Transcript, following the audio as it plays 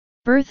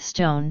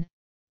Birthstone,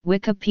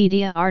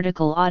 Wikipedia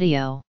article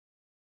audio.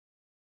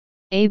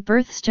 A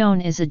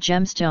birthstone is a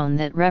gemstone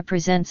that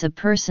represents a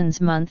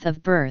person's month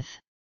of birth.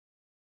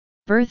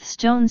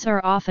 Birthstones are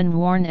often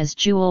worn as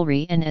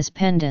jewelry and as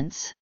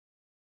pendants.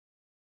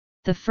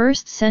 The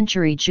 1st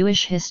century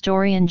Jewish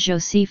historian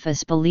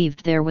Josephus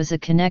believed there was a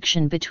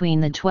connection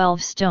between the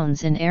 12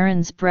 stones in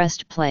Aaron's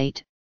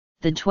breastplate,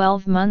 the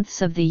 12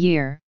 months of the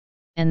year,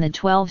 and the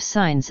 12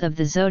 signs of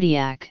the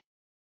zodiac.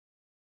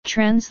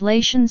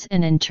 Translations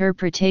and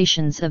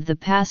interpretations of the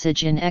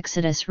passage in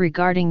Exodus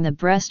regarding the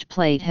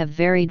breastplate have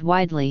varied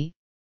widely,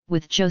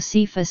 with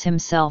Josephus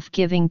himself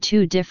giving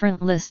 2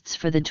 different lists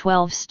for the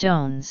 12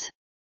 stones.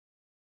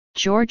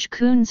 George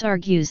Koons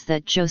argues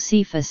that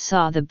Josephus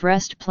saw the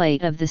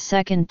breastplate of the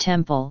Second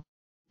Temple,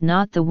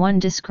 not the one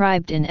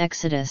described in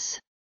Exodus.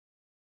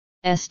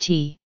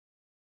 St.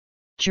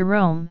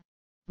 Jerome,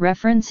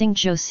 referencing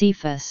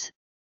Josephus,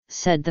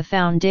 said the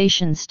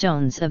foundation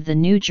stones of the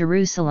New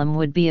Jerusalem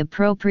would be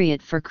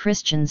appropriate for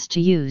Christians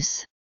to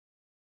use.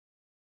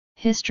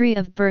 History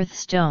of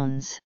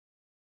birthstones.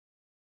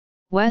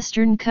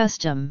 Western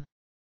custom.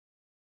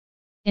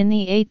 In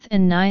the 8th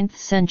and 9th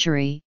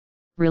century,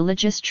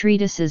 religious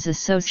treatises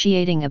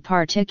associating a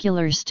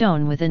particular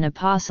stone with an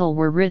apostle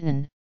were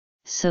written,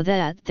 so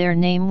that their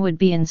name would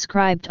be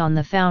inscribed on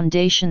the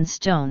foundation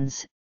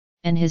stones,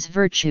 and his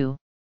virtue.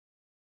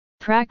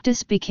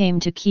 Practice became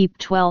to keep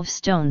 12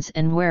 stones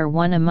and wear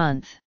one a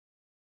month.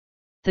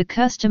 The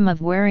custom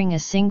of wearing a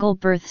single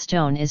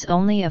birthstone is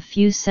only a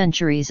few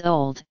centuries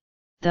old,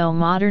 though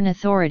modern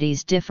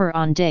authorities differ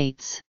on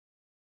dates.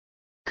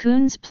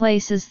 Koons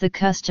places the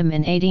custom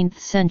in 18th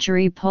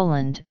century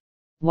Poland,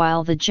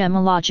 while the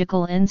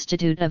Gemological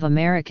Institute of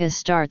America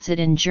starts it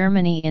in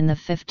Germany in the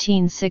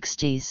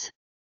 1560s.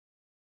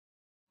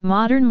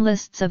 Modern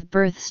lists of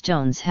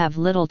birthstones have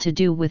little to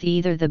do with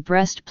either the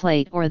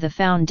breastplate or the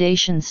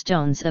foundation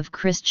stones of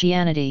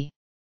Christianity.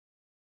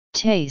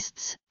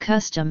 Tastes,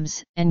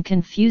 customs, and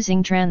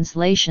confusing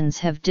translations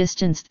have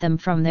distanced them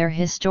from their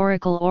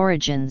historical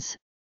origins,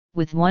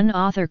 with one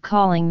author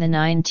calling the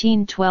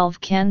 1912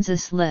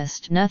 Kansas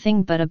list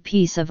nothing but a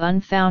piece of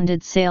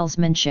unfounded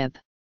salesmanship.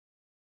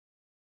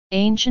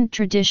 Ancient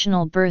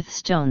traditional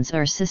birthstones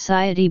are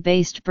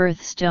society-based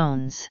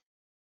birthstones.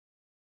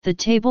 The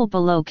table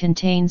below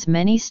contains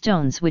many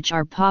stones which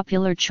are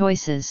popular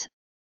choices,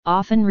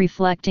 often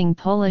reflecting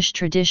Polish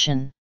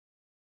tradition.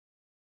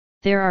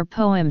 There are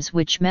poems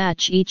which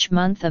match each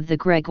month of the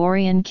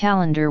Gregorian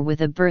calendar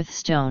with a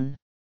birthstone.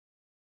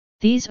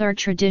 These are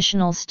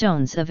traditional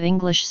stones of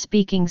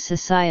English-speaking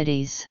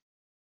societies.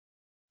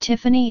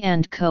 Tiffany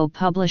 & Co.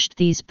 published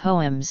these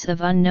poems of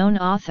unknown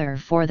author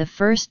for the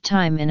first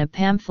time in a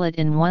pamphlet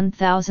in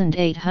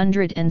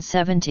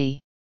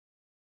 1870.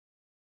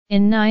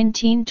 In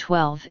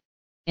 1912,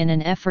 in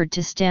an effort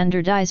to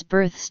standardize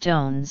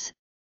birthstones,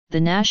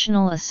 the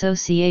National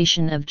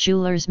Association of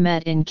Jewelers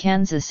met in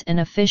Kansas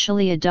and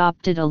officially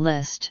adopted a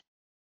list.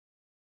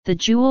 The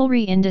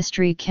Jewelry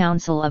Industry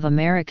Council of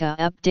America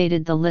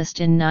updated the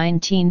list in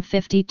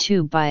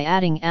 1952 by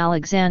adding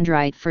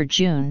alexandrite for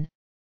June,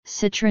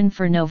 citron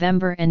for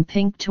November and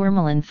pink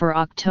tourmaline for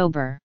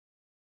October.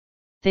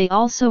 They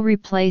also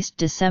replaced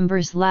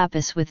December's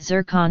lapis with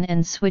zircon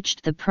and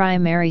switched the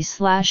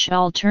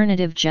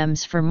primary/alternative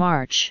gems for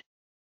March.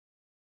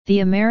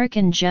 The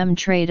American Gem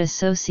Trade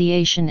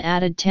Association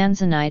added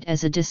tanzanite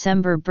as a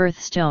December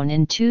birthstone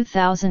in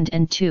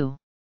 2002.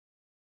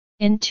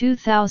 In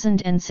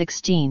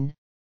 2016,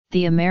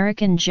 the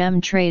American Gem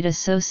Trade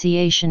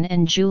Association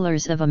and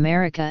Jewelers of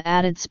America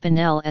added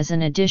spinel as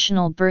an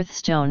additional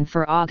birthstone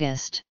for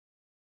August.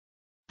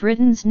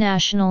 Britain's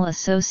National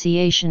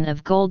Association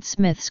of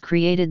Goldsmiths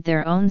created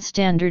their own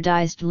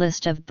standardized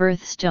list of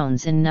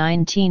birthstones in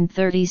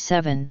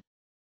 1937.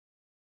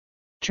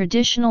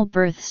 Traditional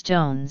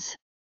birthstones.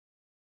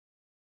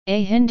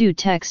 A Hindu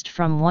text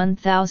from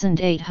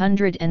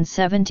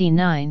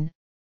 1879,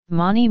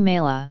 Mani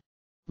Mela,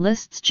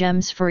 lists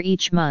gems for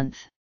each month.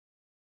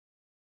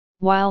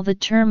 While the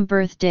term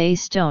birthday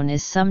stone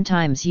is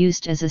sometimes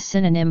used as a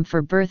synonym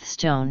for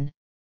birthstone,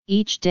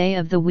 each day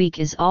of the week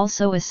is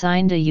also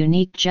assigned a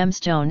unique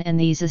gemstone, and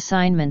these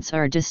assignments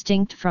are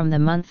distinct from the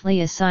monthly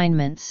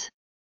assignments.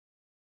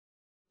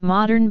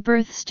 Modern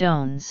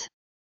birthstones.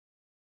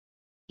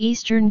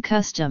 Eastern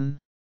custom.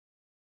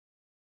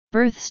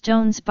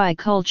 Birthstones by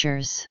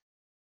cultures.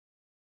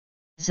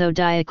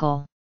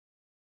 Zodiacal.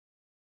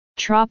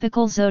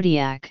 Tropical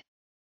zodiac.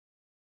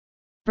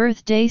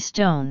 Birthday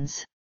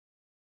stones.